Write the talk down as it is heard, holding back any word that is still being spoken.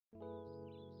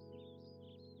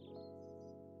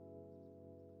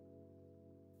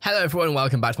Hello everyone,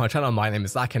 welcome back to my channel. My name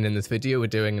is Zach, and in this video we're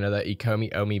doing another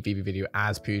Ecomi VeVe video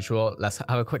as per usual. Let's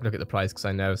have a quick look at the price because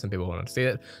I know some people want to see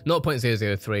it.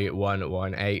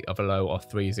 0.003118 of a low of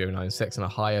 3096 and a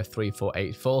high of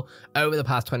 3484 over the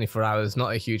past 24 hours.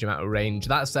 Not a huge amount of range.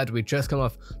 That said, we just come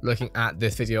off looking at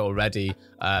this video already,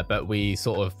 but we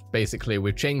sort of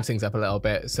we've changed things up a little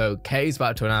bit. So Kay's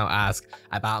about to now ask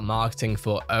about marketing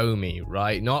for Omi,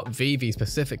 right? Not VeVe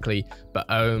specifically, but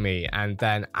Omi. And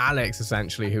then Alex,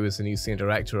 essentially, who is the new senior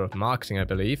director of marketing, I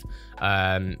believe,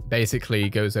 basically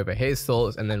goes over his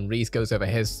thoughts, and then Reese goes over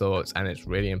his thoughts, and it's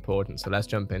really important. So let's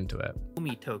jump into it.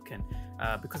 Omi token,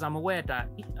 because I'm aware that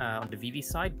on the VeVe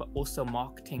side, but also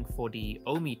marketing for the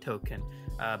Omi token,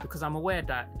 because I'm aware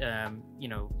that you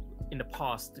know, in the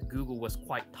past Google was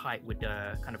quite tight with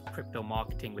the kind of crypto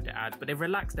marketing with the ads, but they've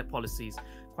relaxed their policies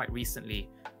quite recently.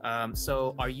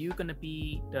 So are you going to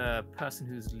be the person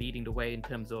who's leading the way in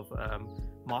terms of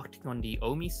marketing on the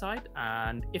Omi side?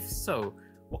 And if so,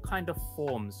 what kind of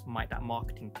forms might that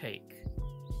marketing take?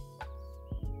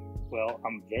 Well,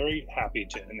 I'm very happy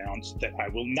to announce that I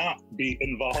will not be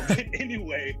involved in any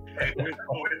way with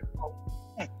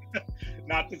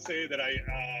not to say that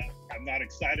I'm not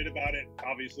excited about it.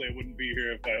 Obviously, I wouldn't be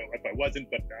here if I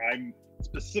wasn't, but I'm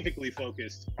specifically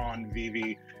focused on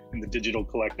VeVe and the digital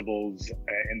collectibles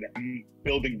and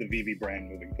building the VeVe brand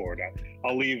moving forward.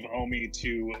 I'll leave Omi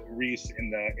to Reese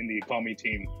in the Ecomi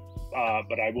team,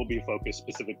 but I will be focused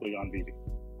specifically on VeVe.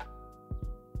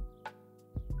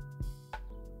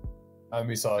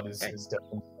 Omi side is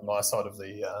definitely my side of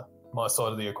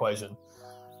the equation.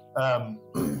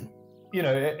 You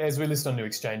know, as we list on new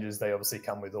exchanges, they obviously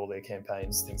come with all their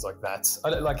campaigns, things like that.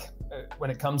 I don't,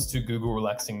 when it comes to Google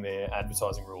relaxing their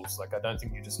advertising rules, I don't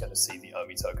think you're just going to see the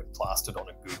Omi token plastered on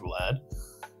a Google ad.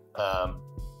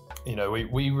 You know,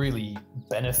 we really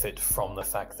benefit from the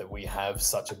fact that we have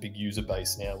such a big user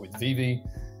base now with VeVe,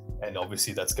 and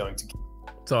obviously that's going to...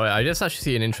 Sorry, I just actually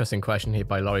see an interesting question here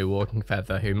by Laurie Walking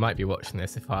Feather, who might be watching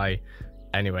this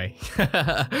anyway.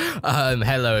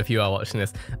 Hello if you are watching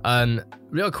this.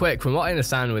 Real quick, from what I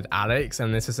understand with Alex,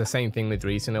 and this is the same thing with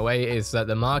Reese in a way, is that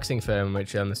the marketing firm,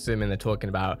 which I'm assuming they're talking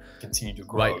about, continue to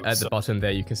grow. Right at the bottom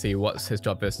there, you can see what's his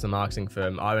job versus the marketing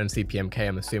firm. RNCPMK,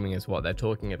 I'm assuming, is what they're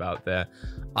talking about there.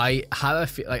 I have a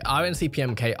feel like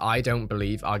RNCPMK, I don't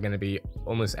believe are going to be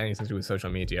almost anything to do with social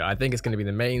media. I think it's going to be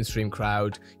the mainstream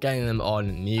crowd, getting them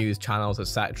on news channels,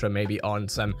 etc., maybe on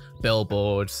some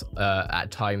billboards at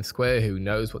Times Square. Who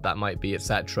knows what that might be,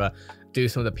 etc. Do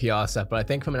some of the PR stuff. But I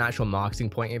think from an actual marketing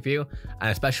point of view, and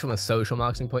especially from a social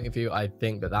marketing point of view, I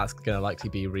think that that's going to likely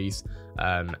be Reese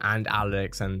and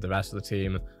Alex and the rest of the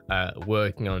team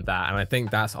working on that. And I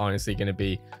think that's honestly going to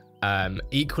be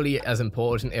equally as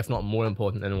important, if not more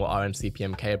important, than what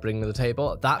RNCPMK are bringing to the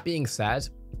table. That being said,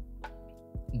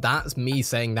 that's me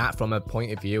saying that from a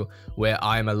point of view where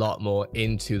I'm a lot more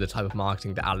into the type of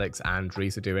marketing that Alex and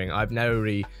Reese are doing. I've never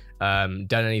really done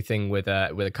anything with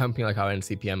a company like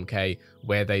RNCPMK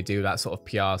where they do that sort of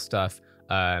PR stuff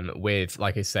with,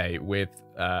 like I say, with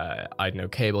I don't know,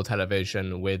 cable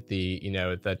television, with the, you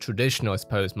know, the traditional, I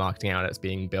suppose, marketing outlets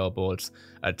being billboards,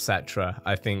 etc.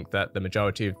 I think that the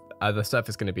majority of other stuff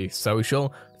is going to be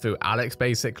social through Alex,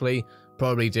 basically.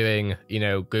 Probably doing, you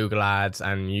know, Google ads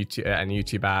and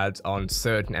YouTube ads on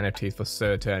certain NFTs for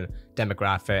certain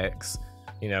demographics,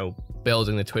 you know,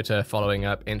 building the Twitter, following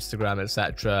up Instagram,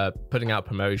 etc., putting out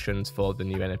promotions for the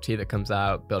new NFT that comes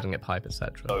out, building it pipe,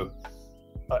 etc. So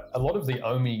a lot of the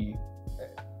Omi,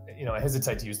 you know, I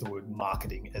hesitate to use the word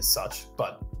marketing as such,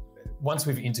 but once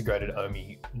we've integrated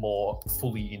Omi more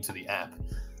fully into the app,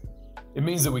 it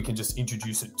means that we can just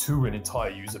introduce it to an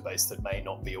entire user base that may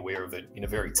not be aware of it in a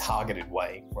very targeted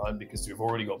way, right? Because we've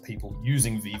already got people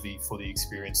using VeVe for the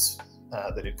experience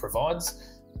that it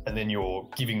provides, and then you're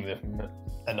giving them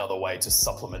another way to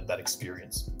supplement that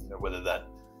experience. You know, whether that,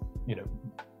 you know,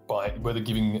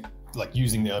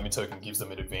 using the Omi token gives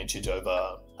them an advantage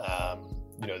over,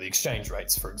 you know, the exchange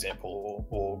rates, for example,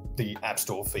 or the app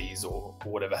store fees, or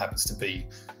whatever happens to be.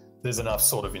 There's enough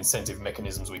sort of incentive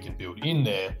mechanisms we can build in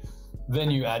there.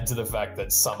 Then you add to the fact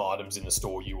that some items in the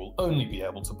store you will only be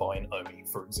able to buy in Omi,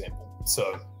 for example.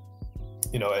 So,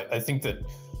 you know, I think that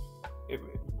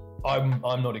I'm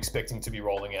not expecting to be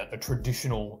rolling out a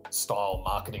traditional style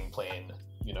marketing plan,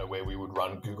 you know, where we would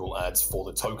run Google ads for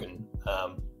the token,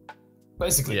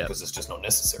 basically because it's just not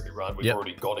necessary, right? We've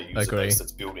already got a user base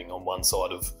that's building on one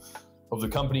side of the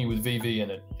company with VeVe,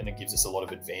 and it gives us a lot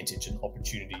of advantage and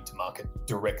opportunity to market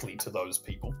directly to those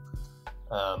people.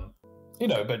 You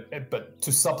know, but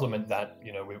to supplement that,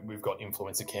 you know, we've got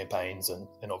influencer campaigns and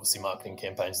obviously marketing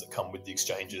campaigns that come with the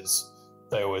exchanges.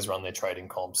 They always run their trading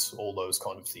comps, all those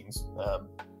kind of things.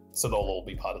 So they'll all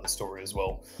be part of the story as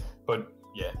well. But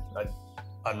yeah,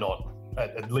 I'm not,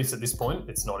 at least at this point,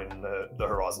 it's not in the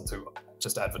horizon to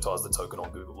just advertise the token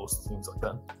on Google or things like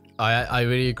that. I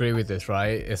really agree with this,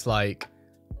 right? It's like,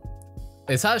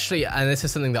 it's actually, and this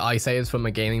is something that I say is from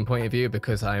a gaming point of view,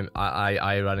 because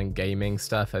I run in gaming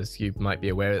stuff, as you might be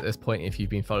aware at this point if you've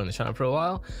been following the channel for a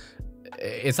while.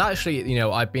 It's actually, you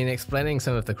know, I've been explaining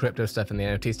some of the crypto stuff and the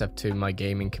NFT stuff to my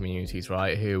gaming communities,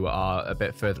 right, who are a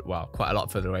bit further, well, quite a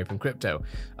lot further away from crypto.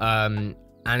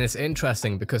 And it's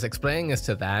interesting because explaining this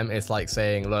to them is like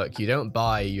saying, look, you don't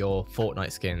buy your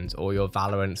Fortnite skins or your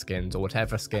Valorant skins or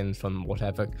whatever skins from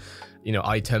whatever, you know,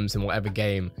 items in whatever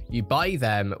game. You buy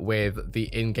them with the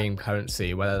in-game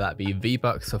currency, whether that be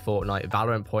V-Bucks for Fortnite,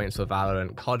 Valorant points for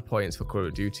Valorant, COD points for Call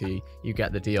of Duty. You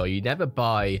get the deal. You never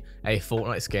buy a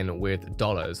Fortnite skin with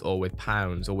dollars or with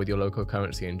pounds or with your local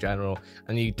currency in general.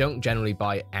 And you don't generally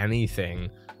buy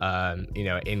anything, you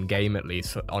know, in-game, at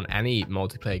least on any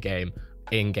multiplayer game,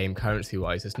 in-game currency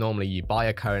wise. It's normally you buy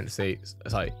a currency,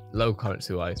 sorry, low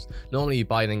currency wise, normally you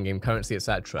buy an in-game currency,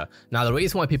 etc. Now the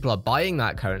reason why people are buying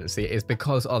that currency is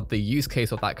because of the use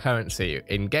case of that currency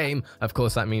in game. Of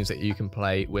course, that means that you can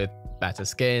play with better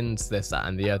skins, this, that,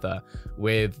 and the other.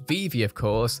 With VeVe, of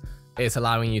course, it's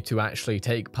allowing you to actually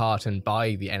take part and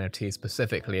buy the NFT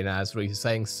specifically, and as Reese is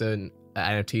saying, certain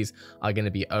NFTs are going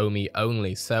to be Omi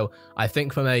only. So I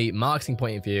think from a marketing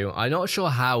point of view, I'm not sure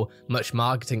how much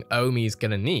marketing Omi is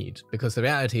going to need, because the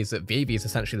reality is that VeVe is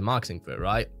essentially the marketing for it,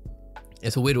 right?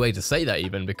 It's a weird way to say that,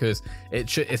 even, because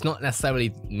it's not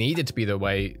necessarily needed to be the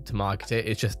way to market it.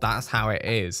 It's just that's how it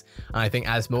is. And I think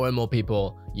as more and more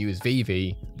people use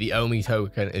VeVe, the Omi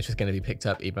token is just going to be picked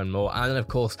up even more. And then, of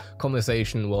course,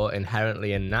 conversation will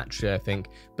inherently and naturally, I think,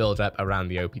 build up around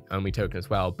the Omi token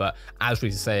as well. But as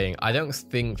Reese is saying, I don't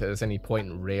think that there's any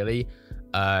point really.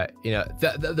 You know,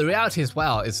 the reality as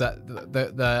well is that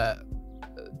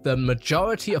the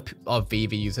majority of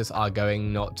VeVe users are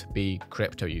going not to be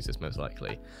crypto users, most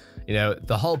likely. You know,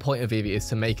 the whole point of VeVe is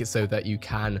to make it so that you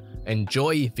can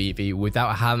enjoy VeVe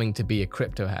without having to be a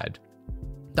crypto head.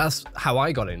 That's how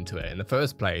I got into it in the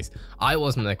first place. I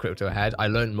wasn't a crypto head. I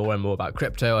learned more and more about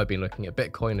crypto. I've been looking at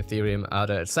Bitcoin, Ethereum,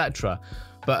 ADA, etc.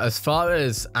 But as far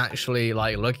as actually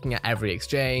like looking at every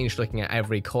exchange, looking at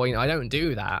every coin, I don't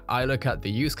do that. I look at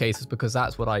the use cases because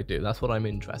that's what I do. That's what I'm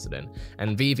interested in.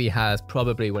 And VeVe has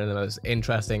probably one of the most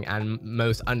interesting and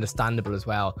most understandable as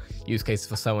well use cases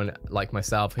for someone like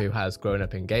myself who has grown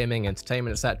up in gaming,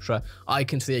 entertainment, etc. I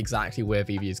can see exactly where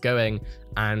VeVe is going,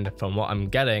 and from what I'm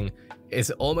getting,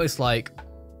 it's almost like,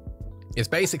 it's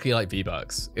basically like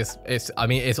V-Bucks. I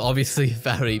mean, it's obviously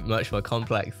very much more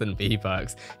complex than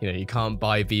V-Bucks. You know, you can't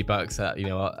buy V-Bucks, you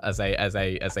know, as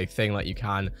a thing like you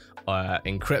can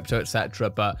in crypto, etc.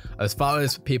 But as far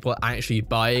as people actually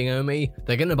buying Omi,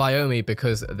 they're going to buy Omi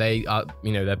because they are,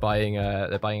 you know, they're buying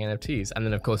NFTs. And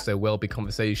then of course there will be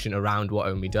conversation around what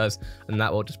Omi does, and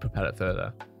that will just propel it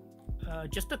further.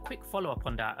 Just a quick follow-up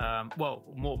on that. Well,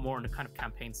 more on the kind of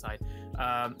campaign side.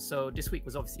 So this week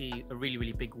was obviously a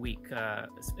really big week,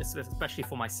 especially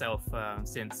for myself,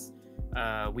 since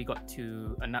we got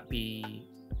to be,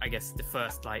 I guess, the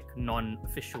first like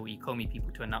non-official Ecomi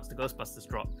people to announce the Ghostbusters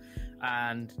drop,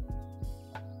 and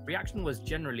reaction was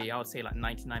generally, I would say, like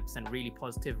 99% really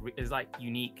positive. It's like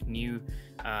unique, new,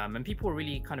 and people were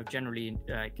really kind of generally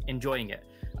enjoying it.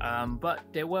 But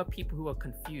there were people who were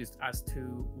confused as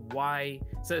to why.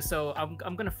 So I'm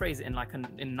going to phrase it in like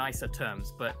in nicer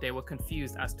terms, but they were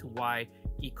confused as to why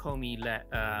Ecomi let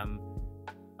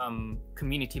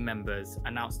community members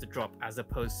announce the drop as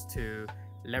opposed to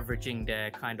leveraging their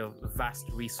kind of vast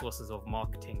resources of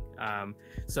marketing.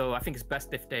 So I think it's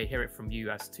best if they hear it from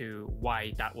you as to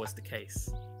why that was the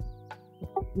case.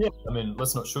 Yeah, I mean,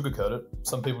 let's not sugarcoat it.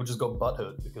 Some people just got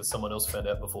butthurt because someone else found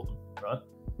out before them, right?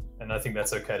 And I think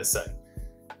that's okay to say.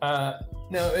 Now,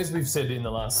 as we've said in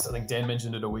the last, I think Dan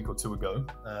mentioned it a week or two ago,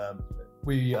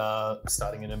 we are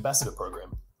starting an ambassador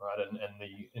program, right? And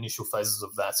the initial phases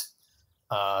of that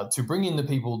to bring in the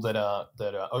people that are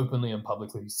openly and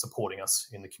publicly supporting us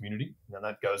in the community. Now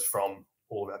that goes from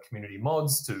all of our community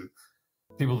mods to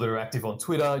people that are active on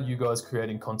Twitter, you guys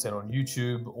creating content on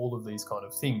YouTube, all of these kind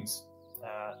of things.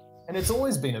 And it's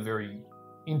always been a very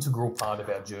integral part of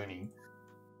our journey.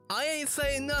 I ain't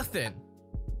saying nothing.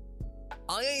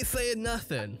 I ain't saying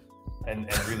nothing. And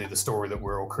really the story that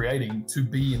we're all creating to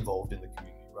be involved in the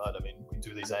community, right? I mean, we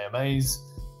do these AMAs,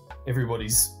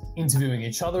 everybody's interviewing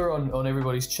each other on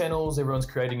everybody's channels, everyone's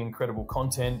creating incredible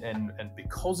content, and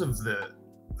because of the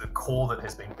core that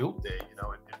has been built there, you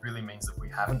know, it really means that we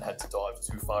haven't had to dive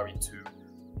too far into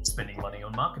spending money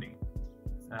on marketing.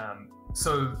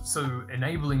 So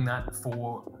enabling that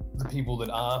for the people that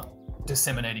are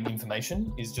disseminating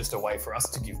information is just a way for us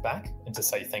to give back and to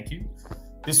say thank you.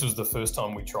 This was the first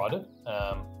time we tried it,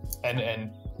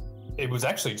 and it was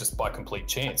actually just by complete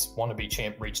chance. Wannabe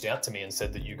Champ reached out to me and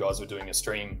said that you guys were doing a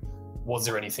stream. Was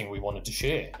there anything we wanted to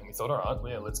share? And we thought, all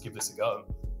right, yeah, let's give this a go.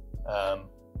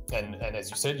 And as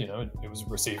you said, you know, it was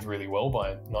received really well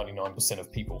by 99%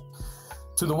 of people.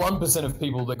 To the 1% of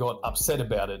people that got upset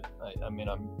about it, I mean,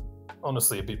 I'm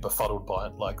honestly a bit befuddled by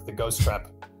it. Like, the Ghost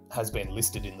Trap has been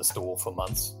listed in the store for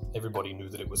months. Everybody knew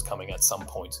that it was coming at some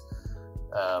point.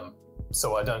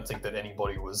 So I don't think that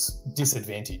anybody was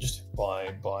disadvantaged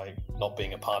by not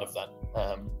being a part of that.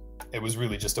 It was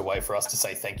really just a way for us to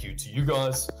say thank you to you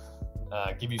guys,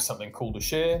 give you something cool to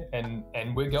share, and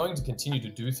we're going to continue to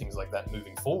do things like that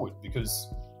moving forward,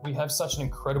 because we have such an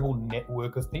incredible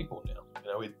network of people now.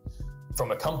 You know,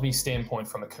 from a company standpoint,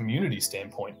 from a community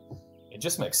standpoint, it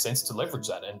just makes sense to leverage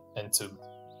that and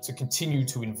to continue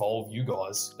to involve you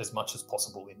guys as much as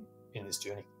possible in this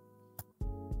journey.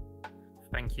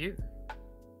 Thank you.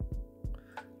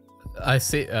 I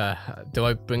see. Do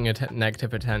I bring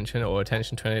negative attention or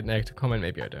attention to a negative comment?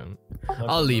 Maybe I don't. No,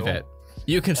 I'll leave it.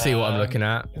 You can see what I'm looking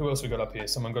at. Who else we got up here?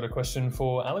 Someone got a question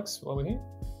for Alex while we're here,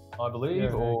 I believe.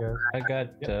 Yeah, or I got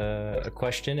a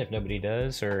question. If nobody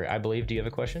does, or I believe, do you have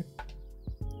a question?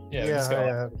 yeah, Yeah, let's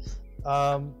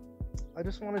go. I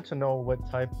just wanted to know what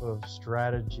type of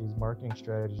strategies, marketing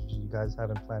strategies you guys have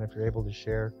in plan, if you're able to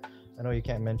share. I know you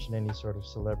can't mention any sort of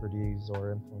celebrities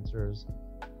or influencers,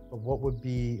 but what would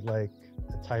be like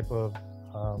a type of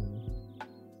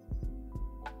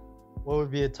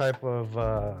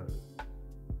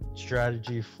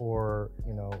strategy for,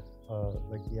 you know,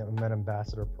 like the Men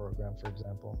Ambassador program, for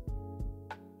example?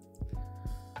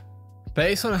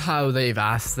 Based on how they've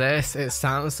asked this, it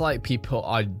sounds like people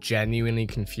are genuinely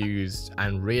confused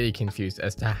and really confused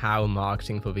as to how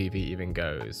marketing for VeVe even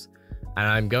goes. And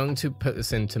I'm going to put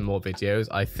this into more videos.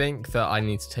 I think that I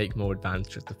need to take more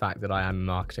advantage of the fact that I am a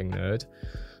marketing nerd.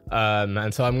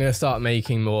 And so I'm going to start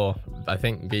making more, I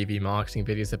think, VeVe marketing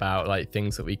videos about like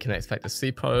things that we can expect to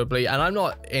see probably. And I'm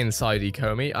not inside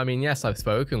Ecomi. I mean, yes, I've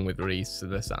spoken with Reese,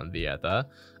 this and the other,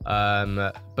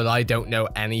 but I don't know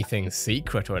anything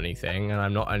secret or anything. And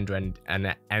I'm not under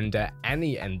any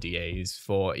NDAs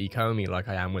for Ecomi like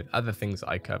I am with other things that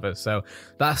I cover. So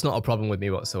that's not a problem with me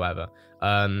whatsoever.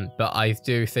 But I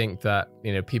do think that,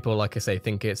 you know, people, like I say,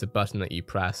 think it's a button that you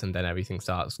press and then everything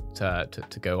starts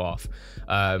to go off.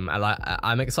 And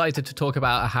I'm excited to talk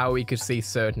about how we could see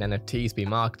certain NFTs be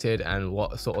marketed and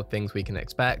what sort of things we can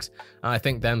expect. And I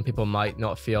think then people might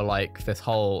not feel like this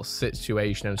whole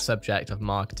situation and subject of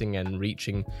marketing and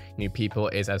reaching new people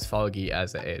is as foggy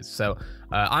as it is. So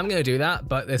I'm going to do that,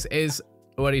 but this is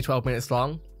already 12 minutes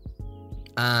long.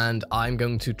 And I'm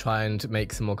going to try and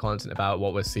make some more content about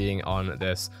what we're seeing on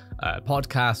this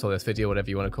podcast or this video, whatever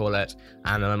you want to call it.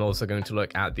 And then I'm also going to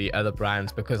look at the other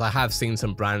brands, because I have seen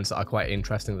some brands that are quite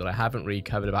interesting that I haven't really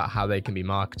covered about how they can be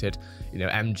marketed. You know,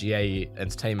 MGA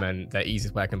Entertainment, the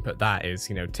easiest way I can put that is,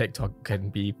 you know, TikTok can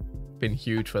be been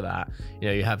huge for that. You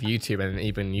know, you have YouTube, and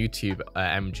even YouTube,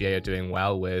 MGA are doing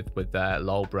well with their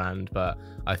LOL brand. But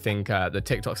I think the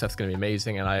TikTok stuff's going to be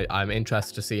amazing, and I'm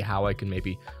interested to see how I can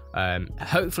maybe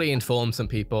hopefully inform some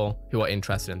people who are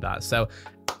interested in that. So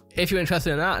if you're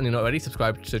interested in that and you're not already,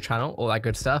 subscribe to the channel, all that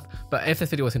good stuff. But if this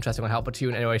video was interesting or helpful to you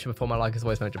in any way, shape, or form, my like is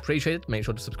always much appreciated. Make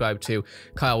sure to subscribe to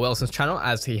Kyle Wilson's channel,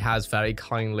 as he has very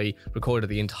kindly recorded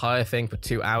the entire thing for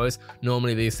 2 hours.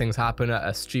 Normally these things happen at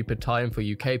a stupid time for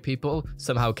UK people.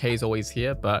 Somehow Kay's always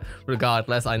here, but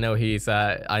regardless, I know he's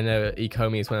I know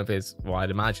Ecomi is one of his, well,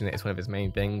 I'd imagine it's one of his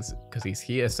main things because he's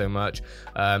here so much.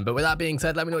 But with that being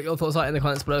said, let me know what your thoughts are in the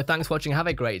comments below. Thanks for watching. Have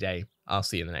a great day. I'll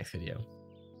see you in the next video.